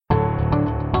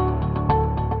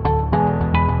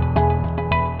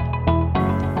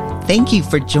Thank you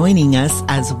for joining us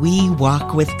as we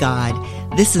walk with God.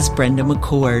 This is Brenda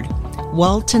McCord.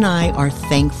 Walt and I are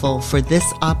thankful for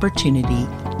this opportunity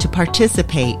to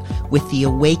participate with the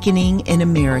Awakening in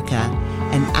America,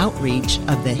 an outreach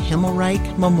of the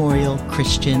Himmelreich Memorial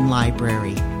Christian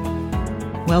Library.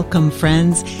 Welcome,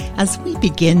 friends. As we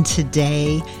begin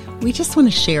today, we just want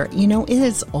to share, it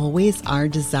is always our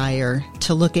desire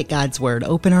to look at God's Word,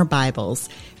 open our Bibles,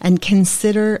 and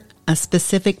consider a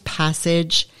specific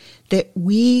passage that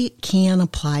we can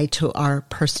apply to our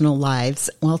personal lives.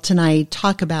 Well, tonight,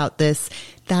 talk about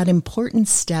that important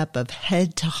step of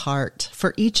head to heart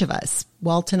for each of us.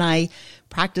 Walt and I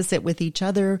practice it with each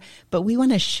other, but we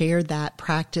want to share that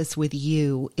practice with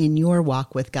you in your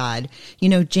walk with God.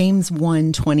 James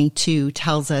 1:22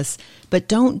 tells us, but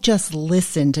don't just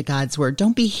listen to God's word.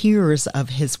 Don't be hearers of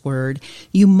his word.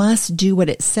 You must do what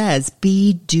it says.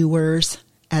 Be doers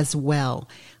as well.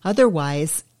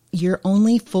 Otherwise, you're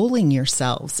only fooling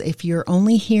yourselves if you're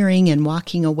only hearing and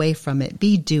walking away from it.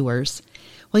 Be doers.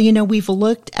 Well, we've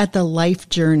looked at the life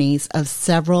journeys of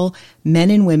several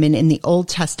men and women in the Old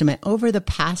Testament over the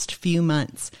past few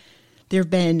months. There have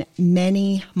been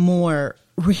many more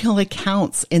real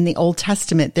accounts in the Old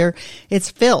Testament. It's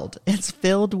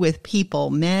filled with people,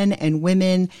 men and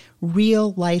women,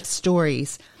 real life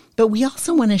stories. But we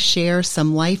also want to share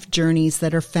some life journeys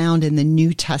that are found in the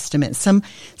New Testament.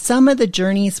 Some of the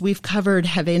journeys we've covered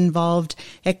have involved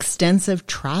extensive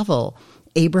travel.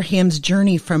 Abraham's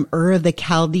journey from Ur of the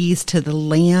Chaldees to the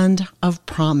land of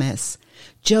promise.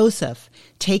 Joseph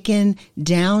taken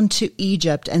down to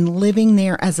Egypt and living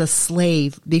there as a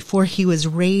slave before he was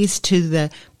raised to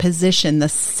the position, the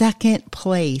second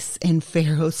place in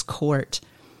Pharaoh's court.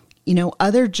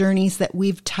 Other journeys that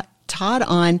we've taught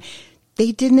on,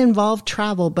 they didn't involve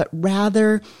travel, but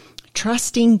rather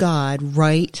trusting God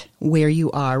right where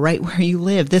you are, right where you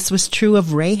live. This was true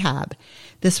of Rahab.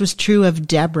 This was true of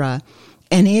Deborah.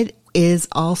 And it is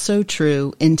also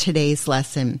true in today's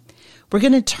lesson. We're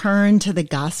going to turn to the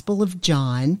Gospel of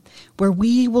John, where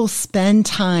we will spend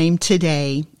time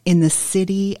today in the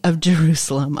city of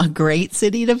Jerusalem, a great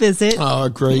city to visit. Oh, a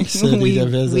great city to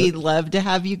visit. We'd love to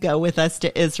have you go with us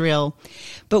to Israel.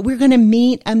 But we're going to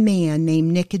meet a man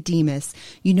named Nicodemus.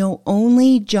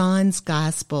 Only John's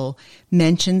Gospel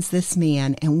mentions this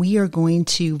man, and we are going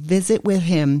to visit with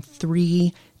him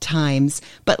 3 times.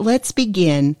 But let's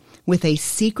begin with a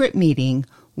secret meeting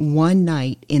one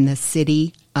night in the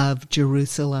city of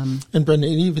Jerusalem. And Brenda,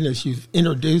 even as you've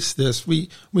introduced this, we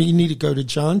need to go to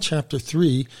John chapter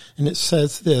 3, and it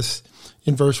says this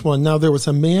in verse 1. Now there was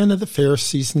a man of the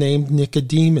Pharisees named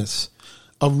Nicodemus,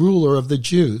 a ruler of the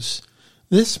Jews.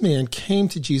 This man came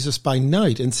to Jesus by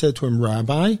night and said to him,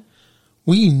 Rabbi,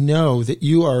 we know that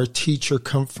you are a teacher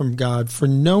come from God, for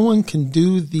no one can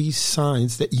do these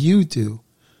signs that you do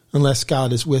unless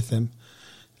God is with him.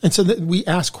 And so that we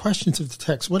ask questions of the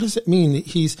text. What does it mean that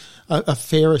he's a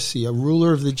Pharisee, a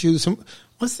ruler of the Jews? And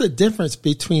what's the difference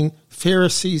between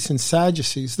Pharisees and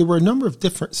Sadducees? There were a number of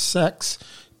different sects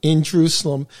in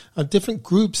Jerusalem, different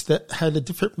groups that had a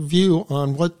different view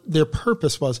on what their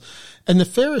purpose was. And the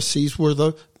Pharisees were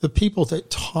the people that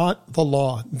taught the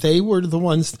law. They were the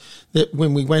ones that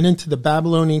when we went into the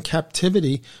Babylonian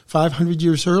captivity 500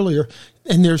 years earlier,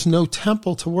 and there's no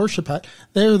temple to worship at,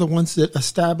 they're the ones that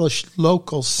established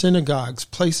local synagogues,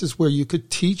 places where you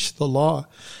could teach the law.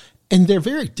 And they're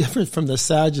very different from the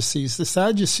Sadducees. The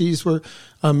Sadducees were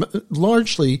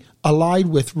largely allied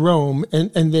with Rome,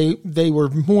 and they were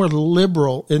more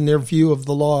liberal in their view of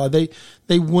the law. They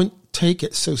wouldn't take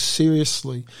it so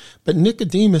seriously. But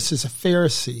Nicodemus is a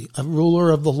Pharisee, a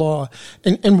ruler of the law.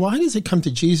 And why does he come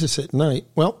to Jesus at night?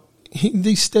 Well,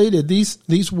 he stated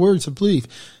these words of belief.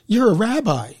 You're a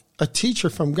rabbi, a teacher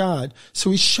from God.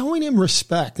 So he's showing him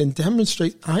respect and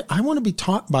demonstrate, I want to be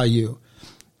taught by you.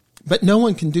 But no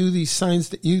one can do these signs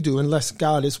that you do unless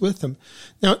God is with them.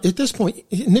 Now, at this point,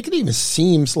 Nicodemus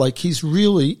seems like he's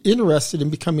really interested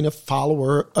in becoming a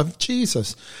follower of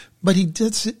Jesus. But he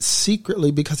does it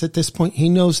secretly because at this point he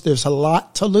knows there's a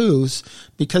lot to lose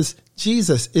because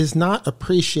Jesus is not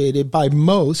appreciated by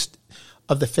most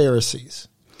of the Pharisees.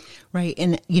 Right.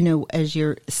 And, as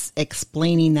you're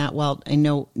explaining that, well, I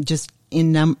know just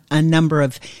in a number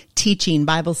of teaching,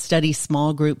 Bible study,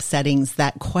 small group settings,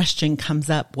 that question comes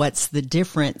up, what's the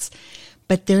difference?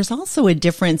 But there's also a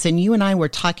difference, and you and I were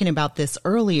talking about this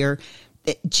earlier,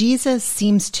 Jesus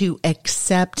seems to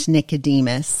accept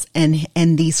Nicodemus and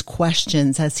these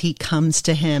questions as he comes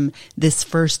to him this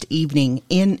first evening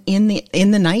in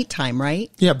the nighttime, right?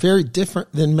 Yeah, very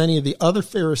different than many of the other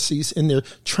Pharisees, and they're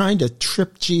trying to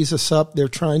trip Jesus up. They're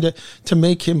trying to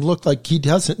make him look like he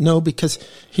doesn't know because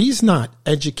he's not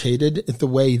educated the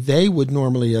way they would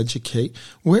normally educate.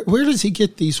 Where does he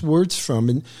get these words from?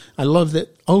 And I love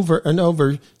that over and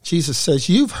over Jesus says,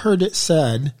 "You've heard it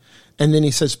said." And then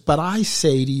he says, "But I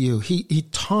say to you," he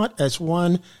taught as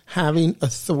one having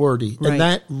authority. Right. And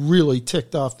that really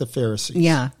ticked off the Pharisees.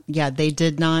 Yeah. They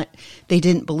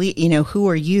didn't believe, who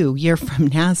are you? You're from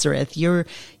Nazareth.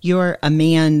 You're a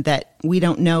man that we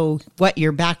don't know what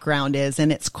your background is,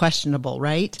 and it's questionable,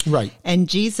 right? Right. And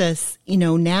Jesus,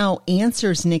 now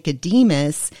answers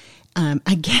Nicodemus.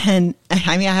 Again, I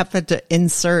have to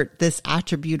insert this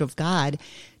attribute of God.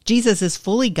 Jesus is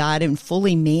fully God and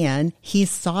fully man.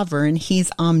 He's sovereign. He's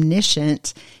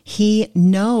omniscient. He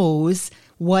knows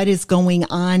what is going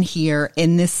on here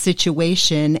in this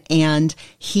situation, and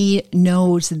he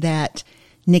knows that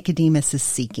Nicodemus is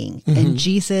seeking. Mm-hmm. And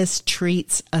Jesus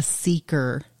treats a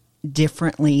seeker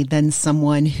differently than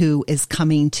someone who is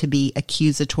coming to be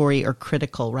accusatory or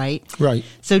critical, right? Right.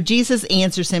 So Jesus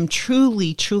answers him,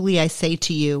 "Truly, truly, I say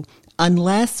to you,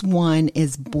 unless one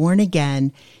is born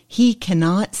again, he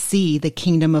cannot see the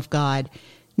kingdom of God."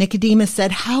 Nicodemus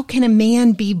said, "How can a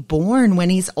man be born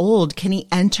when he's old? Can he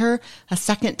enter a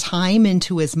second time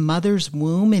into his mother's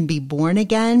womb and be born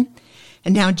again?"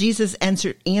 And now Jesus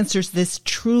answers this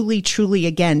truly, truly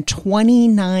again.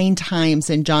 29 times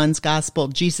in John's gospel,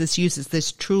 Jesus uses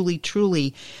this truly,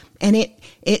 truly. And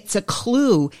it's a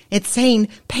clue. It's saying,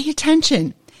 pay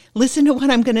attention. Listen to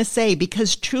what I'm going to say,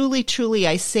 because truly, truly,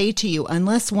 I say to you,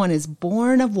 unless one is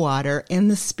born of water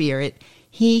and the Spirit,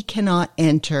 he cannot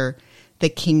enter the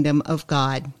kingdom of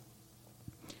God.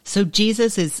 So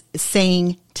Jesus is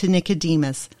saying to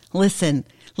Nicodemus, listen.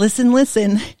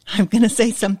 I'm going to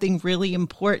say something really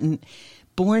important.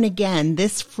 Born again,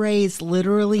 this phrase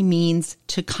literally means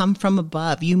to come from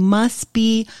above. You must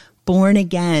be born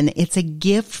again. It's a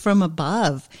gift from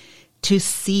above to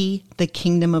see the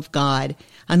kingdom of God.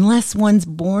 Unless one's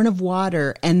born of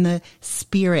water and the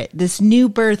Spirit, this new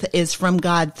birth is from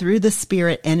God through the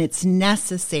Spirit, and it's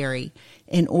necessary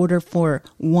in order for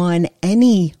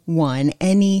any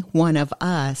one of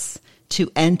us to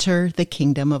enter the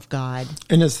kingdom of God.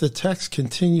 And as the text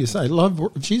continues, I love,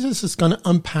 Jesus is going to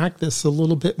unpack this a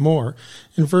little bit more.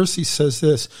 In verse, he says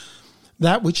this,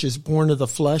 "That which is born of the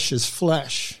flesh is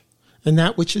flesh, and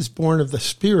that which is born of the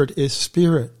Spirit is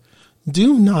spirit.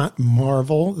 Do not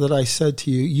marvel that I said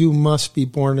to you, you must be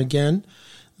born again.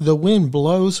 The wind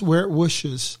blows where it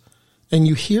wishes, and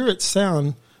you hear its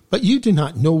sound, but you do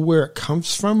not know where it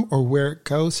comes from or where it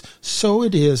goes. So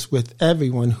it is with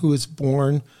everyone who is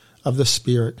born of the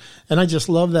Spirit." And I just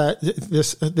love that,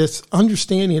 this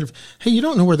understanding of, hey, you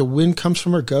don't know where the wind comes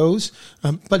from or goes,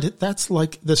 but that's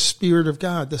like the Spirit of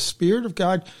God. The Spirit of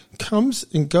God comes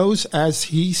and goes as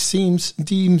he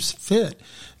deems fit.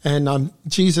 And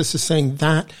Jesus is saying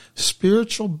that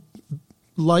spiritual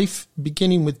life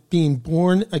beginning with being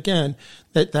born again,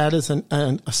 that is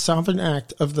a sovereign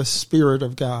act of the Spirit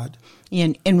of God.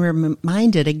 And we're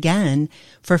reminded again,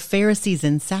 for Pharisees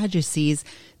and Sadducees,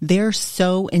 they're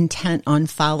so intent on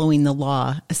following the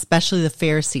law, especially the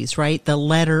Pharisees, right? The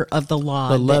letter of the law.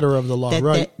 The letter of the law,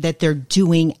 right. That they're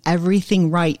doing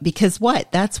everything right. Because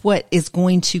what? That's what is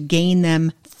going to gain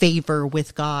them favor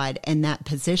with God and that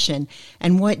position.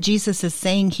 And what Jesus is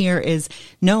saying here is,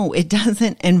 no, it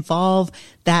doesn't involve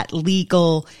that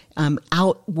legal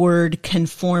outward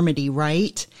conformity,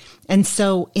 right? And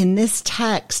so in this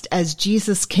text, as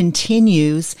Jesus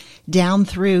continues down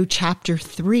through chapter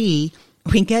 3,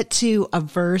 we get to a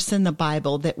verse in the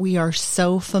Bible that we are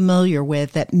so familiar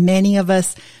with, that many of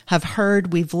us have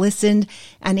heard, we've listened.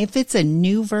 And if it's a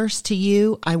new verse to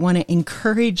you, I want to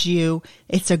encourage you.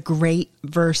 It's a great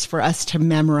verse for us to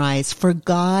memorize. "For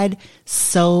God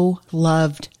so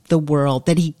loved the world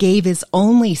that he gave his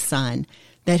only Son,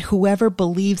 that whoever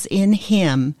believes in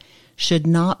him should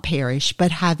not perish,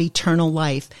 but have eternal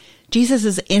life." Jesus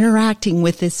is interacting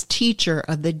with this teacher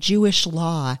of the Jewish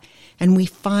law, and we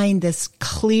find this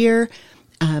clear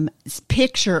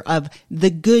picture of the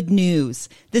good news.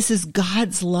 This is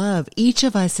God's love. Each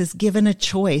of us is given a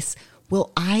choice.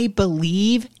 Will I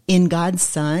believe in God's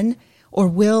Son, or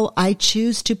will I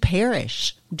choose to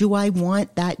perish? Do I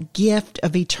want that gift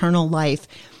of eternal life?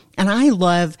 And I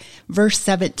love verse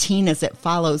 17 as it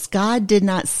follows. "God did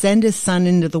not send his Son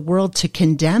into the world to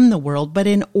condemn the world, but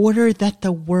in order that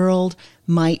the world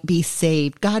might be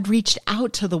saved." God reached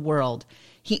out to the world.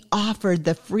 He offered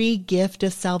the free gift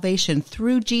of salvation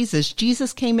through Jesus.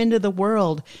 Jesus came into the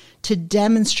world to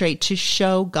demonstrate, to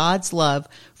show God's love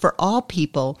for all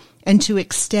people and to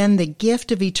extend the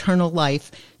gift of eternal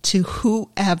life to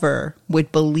whoever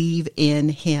would believe in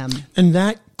him. And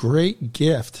that great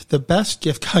gift, the best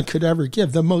gift God could ever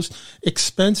give, the most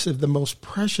expensive, the most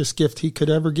precious gift he could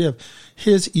ever give,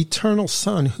 his eternal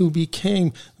Son who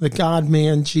became the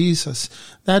God-man Jesus.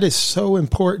 That is so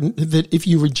important that if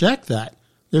you reject that,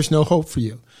 there's no hope for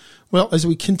you. Well, as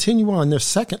we continue on, their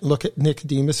second look at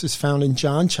Nicodemus is found in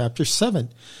John chapter 7.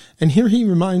 And here he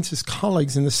reminds his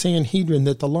colleagues in the Sanhedrin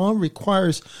that the law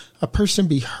requires a person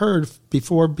be heard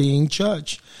before being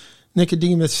judged.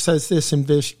 Nicodemus says this in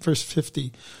verse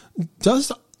 50.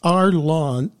 Does our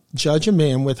law judge a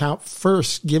man without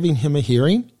first giving him a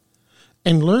hearing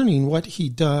and learning what he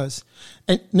does?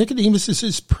 And Nicodemus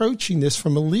is approaching this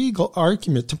from a legal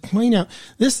argument to point out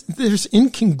there's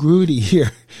incongruity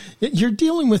here. You're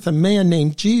dealing with a man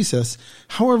named Jesus.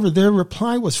 However, their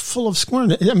reply was full of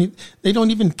scorn. I mean, they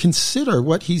don't even consider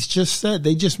what he's just said.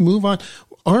 They just move on.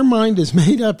 Our mind is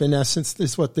made up, in essence,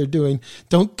 is what they're doing.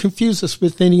 Don't confuse us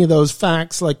with any of those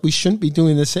facts, like we shouldn't be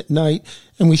doing this at night,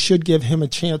 and we should give him a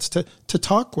chance to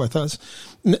talk with us.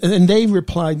 And they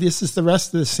replied, this is the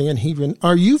rest of the Sanhedrin,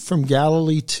 are you from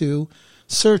Galilee too?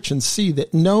 Search and see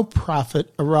that no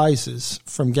prophet arises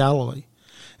from Galilee.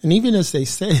 And even as they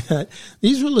say that,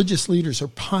 these religious leaders are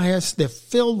pious. They're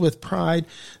filled with pride.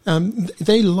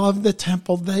 They love the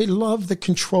temple. They love the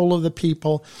control of the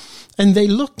people. And they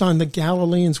looked on the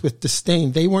Galileans with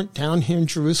disdain. They weren't down here in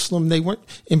Jerusalem. They weren't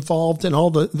involved in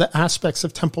all the aspects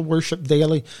of temple worship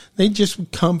daily. They just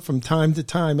would come from time to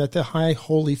time at the high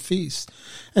holy feast.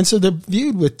 And so they're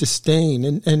viewed with disdain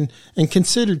and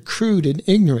considered crude and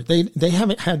ignorant. They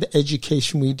haven't had the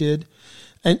education we did.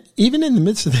 And even in the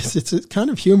midst of this, it's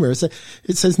kind of humorous.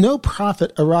 It says, no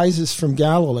prophet arises from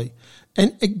Galilee.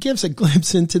 And it gives a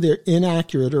glimpse into their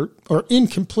inaccurate or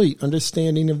incomplete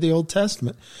understanding of the Old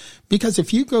Testament. Because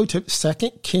if you go to 2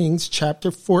 Kings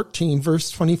chapter 14, verse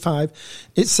 25,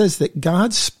 it says that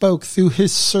God spoke through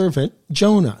his servant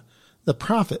Jonah, the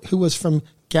prophet, who was from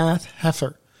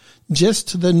Gath-Hepher, just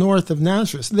to the north of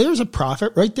Nazareth. There's a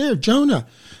prophet right there, Jonah.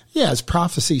 Yeah, his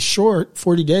prophecy short,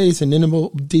 40 days, and Nineveh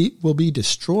will be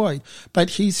destroyed.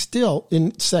 But he's still,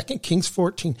 in 2 Kings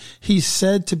 14, he's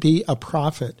said to be a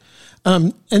prophet.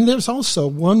 And there's also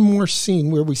one more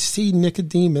scene where we see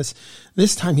Nicodemus.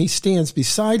 This time he stands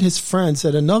beside his friends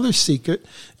at another secret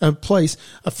place,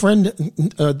 a friend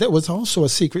that was also a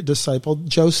secret disciple,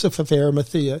 Joseph of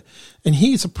Arimathea. And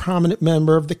he's a prominent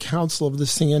member of the Council of the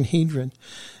Sanhedrin.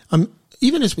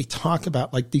 Even as we talk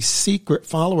about like these secret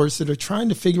followers that are trying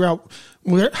to figure out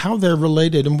how they're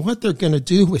related and what they're going to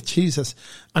do with Jesus,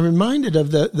 I'm reminded of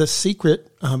the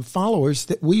secret followers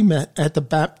that we met at the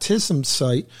baptism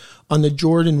site on the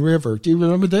Jordan River. Do you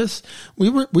remember this? We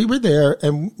were there,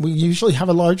 and we usually have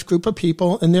a large group of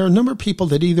people, and there are a number of people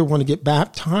that either want to get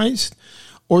baptized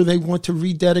or they want to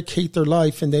rededicate their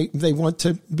life, and they want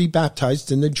to be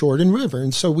baptized in the Jordan River.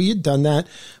 And so we had done that.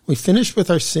 We finished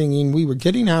with our singing. We were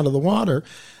getting out of the water.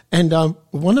 And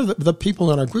one of the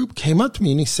people in our group came up to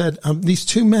me and he said, these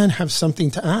two men have something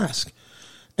to ask.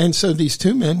 And so these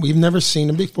two men, we've never seen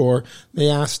them before, they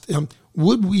asked,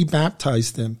 would we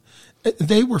baptize them?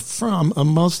 They were from a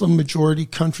Muslim majority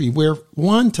country where,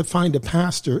 one, to find a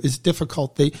pastor is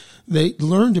difficult. They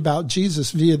learned about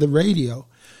Jesus via the radio.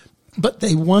 But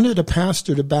they wanted a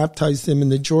pastor to baptize them in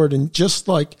the Jordan, just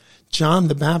like John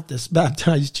the Baptist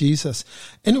baptized Jesus.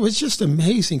 And it was just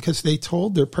amazing because they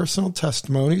told their personal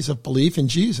testimonies of belief in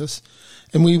Jesus.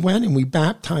 And we went and we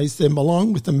baptized them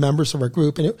along with the members of our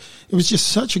group. And it was just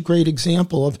such a great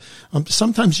example of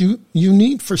sometimes you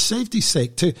need, for safety's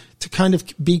sake, to kind of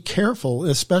be careful,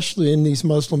 especially in these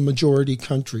Muslim majority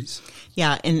countries.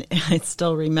 Yeah, and I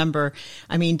still remember,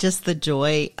 just the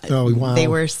joy. Oh, wow. They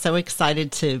were so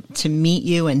excited to meet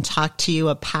you and talk to you,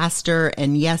 a pastor.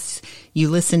 And yes, you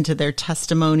listened to their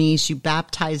testimonies, you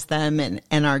baptized them,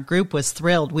 and our group was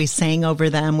thrilled. We sang over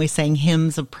them. We sang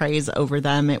hymns of praise over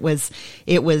them. It was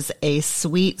a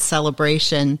sweet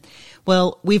celebration.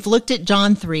 Well, we've looked at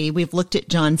John 3, we've looked at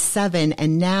John 7,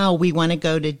 and now we want to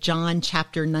go to John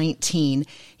chapter 19.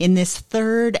 In this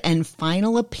third and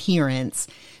final appearance,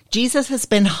 Jesus has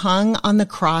been hung on the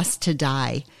cross to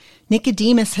die.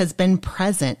 Nicodemus has been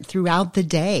present throughout the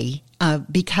day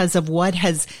because of what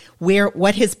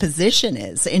his position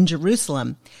is in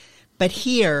Jerusalem. But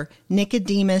here,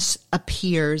 Nicodemus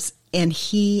appears, and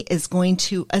he is going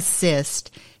to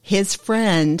assist his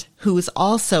friend, who is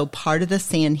also part of the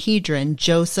Sanhedrin,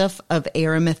 Joseph of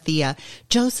Arimathea.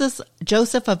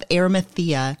 Joseph of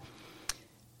Arimathea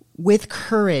with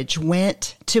courage,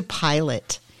 went to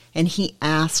Pilate, and he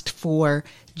asked for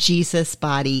Jesus'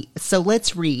 body. So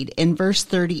let's read in verse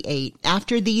 38.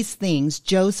 After these things,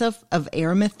 Joseph of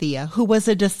Arimathea, who was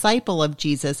a disciple of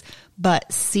Jesus,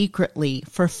 but secretly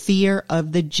for fear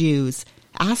of the Jews,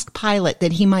 asked Pilate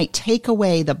that he might take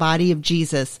away the body of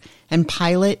Jesus, and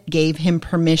Pilate gave him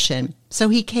permission. So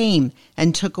he came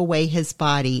and took away his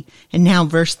body. And now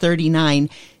verse 39,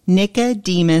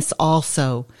 Nicodemus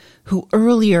also, who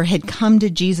earlier had come to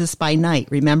Jesus by night,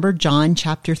 remember John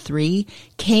chapter 3,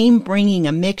 came bringing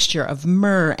a mixture of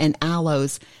myrrh and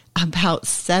aloes, about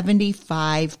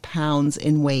 75 pounds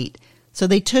in weight. So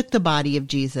they took the body of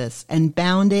Jesus and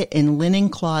bound it in linen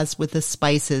cloths with the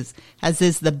spices, as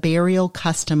is the burial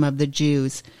custom of the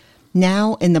Jews.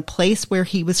 Now in the place where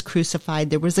he was crucified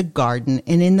there was a garden,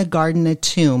 and in the garden a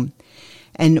tomb,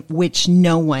 in which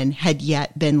no one had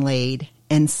yet been laid.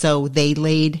 And so they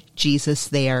laid Jesus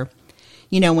there.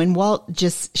 You know, when Walt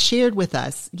just shared with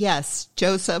us, yes,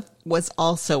 Joseph was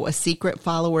also a secret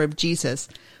follower of Jesus.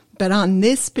 But on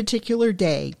this particular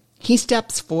day, he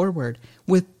steps forward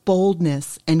with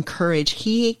boldness and courage.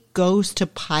 He goes to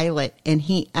Pilate and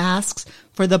he asks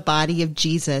for the body of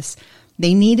Jesus.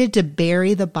 They needed to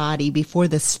bury the body before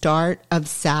the start of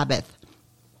Sabbath,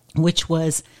 which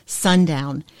was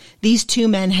sundown. These two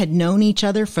men had known each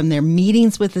other from their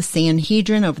meetings with the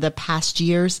Sanhedrin over the past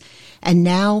years, and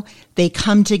now they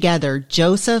come together,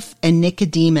 Joseph and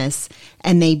Nicodemus,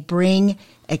 and they bring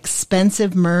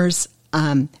expensive myrrhs,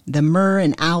 the myrrh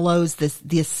and aloes,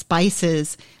 the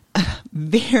spices,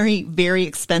 very, very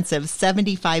expensive,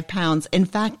 75 pounds. In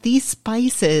fact, these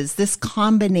spices, this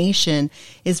combination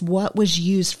is what was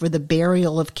used for the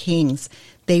burial of kings.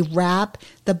 They wrap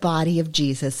the body of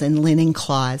Jesus in linen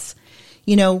cloths.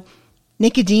 You know,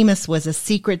 Nicodemus was a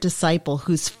secret disciple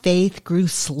whose faith grew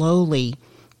slowly.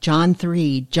 John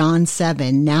 3, John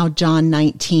 7, now John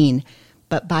 19.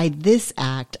 But by this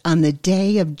act, on the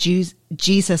day of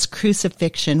Jesus'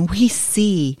 crucifixion, we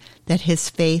see that his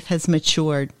faith has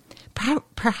matured.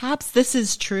 Perhaps this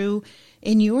is true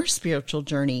in your spiritual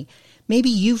journey. Maybe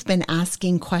you've been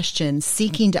asking questions,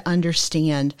 seeking to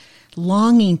understand,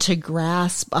 longing to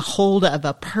grasp a hold of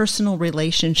a personal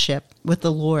relationship with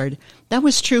the Lord. That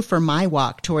was true for my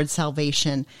walk towards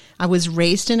salvation. I was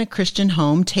raised in a Christian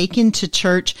home, taken to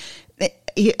church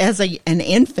as an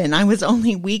infant. I was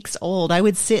only weeks old. I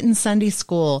would sit in Sunday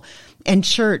school and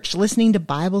church, listening to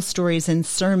Bible stories and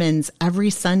sermons every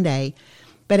Sunday.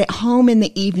 But at home in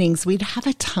the evenings, we'd have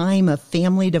a time of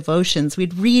family devotions.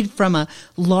 We'd read from a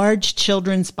large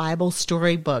children's Bible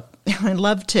storybook. I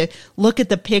loved to look at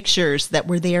the pictures that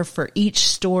were there for each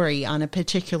story on a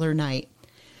particular night.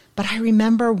 But I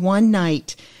remember one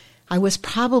night, I was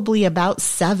probably about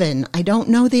 7. I don't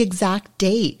know the exact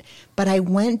date, but I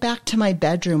went back to my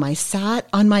bedroom. I sat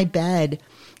on my bed,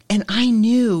 and I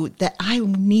knew that I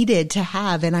needed to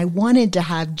have, and I wanted to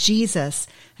have Jesus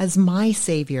as my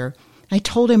Savior. I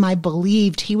told him I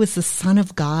believed he was the Son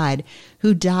of God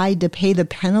who died to pay the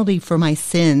penalty for my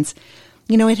sins.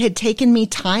 You know, it had taken me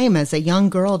time as a young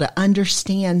girl to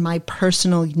understand my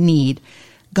personal need.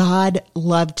 God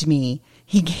loved me.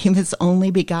 He gave his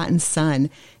only begotten Son,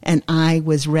 and I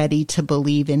was ready to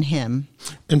believe in him.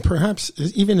 And perhaps,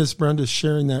 even as Brenda's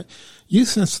sharing that, you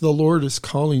sense the Lord is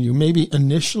calling you, maybe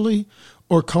initially,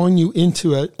 or calling you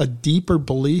into a deeper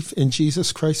belief in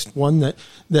Jesus Christ, one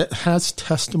that has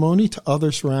testimony to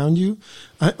others around you.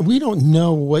 We don't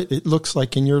know what it looks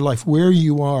like in your life, where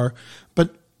you are,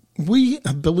 but we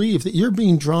believe that you're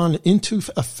being drawn into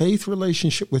a faith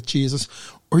relationship with Jesus,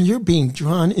 or you're being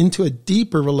drawn into a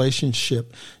deeper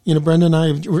relationship. You know, Brenda and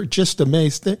I were just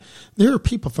amazed that there are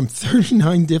people from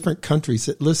 39 different countries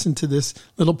that listen to this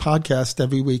little podcast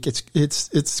every week.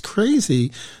 It's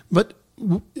crazy, but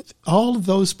all of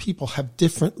those people have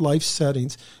different life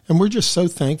settings, and we're just so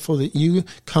thankful that you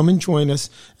come and join us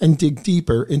and dig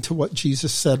deeper into what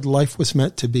Jesus said life was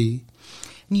meant to be.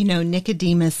 You know,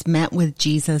 Nicodemus met with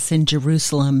Jesus in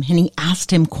Jerusalem, and he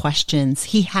asked him questions.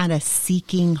 He had a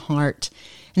seeking heart,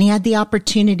 and he had the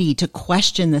opportunity to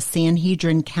question the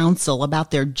Sanhedrin council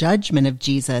about their judgment of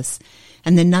Jesus.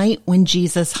 And the night when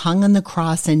Jesus hung on the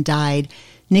cross and died,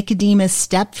 Nicodemus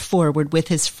stepped forward with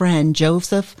his friend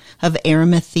Joseph of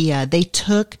Arimathea. They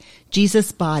took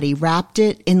Jesus' body, wrapped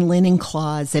it in linen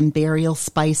cloths and burial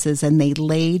spices, and they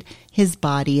laid his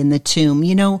body in the tomb.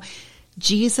 You know,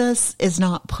 Jesus is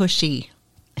not pushy.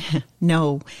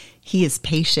 No, he is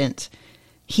patient.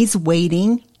 He's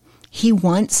waiting. He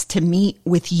wants to meet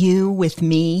with you, with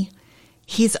me.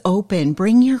 He's open.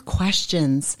 Bring your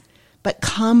questions, but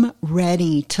come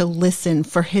ready to listen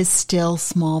for his still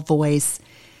small voice.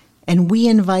 And we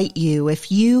invite you,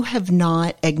 if you have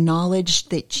not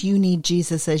acknowledged that you need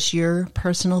Jesus as your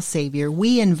personal Savior,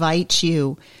 we invite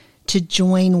you to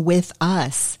join with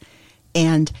us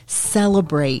and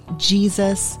celebrate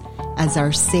Jesus as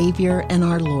our Savior and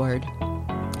our Lord.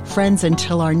 Friends,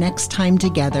 until our next time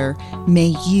together,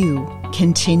 may you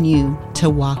continue to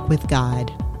walk with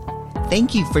God.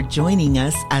 Thank you for joining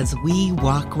us as we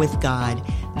walk with God.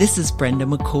 This is Brenda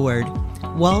McCord.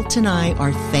 Walt and I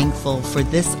are thankful for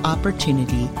this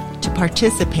opportunity to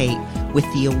participate with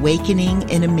the Awakening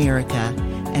in America,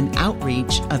 an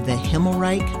outreach of the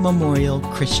Himmelreich Memorial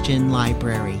Christian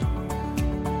Library.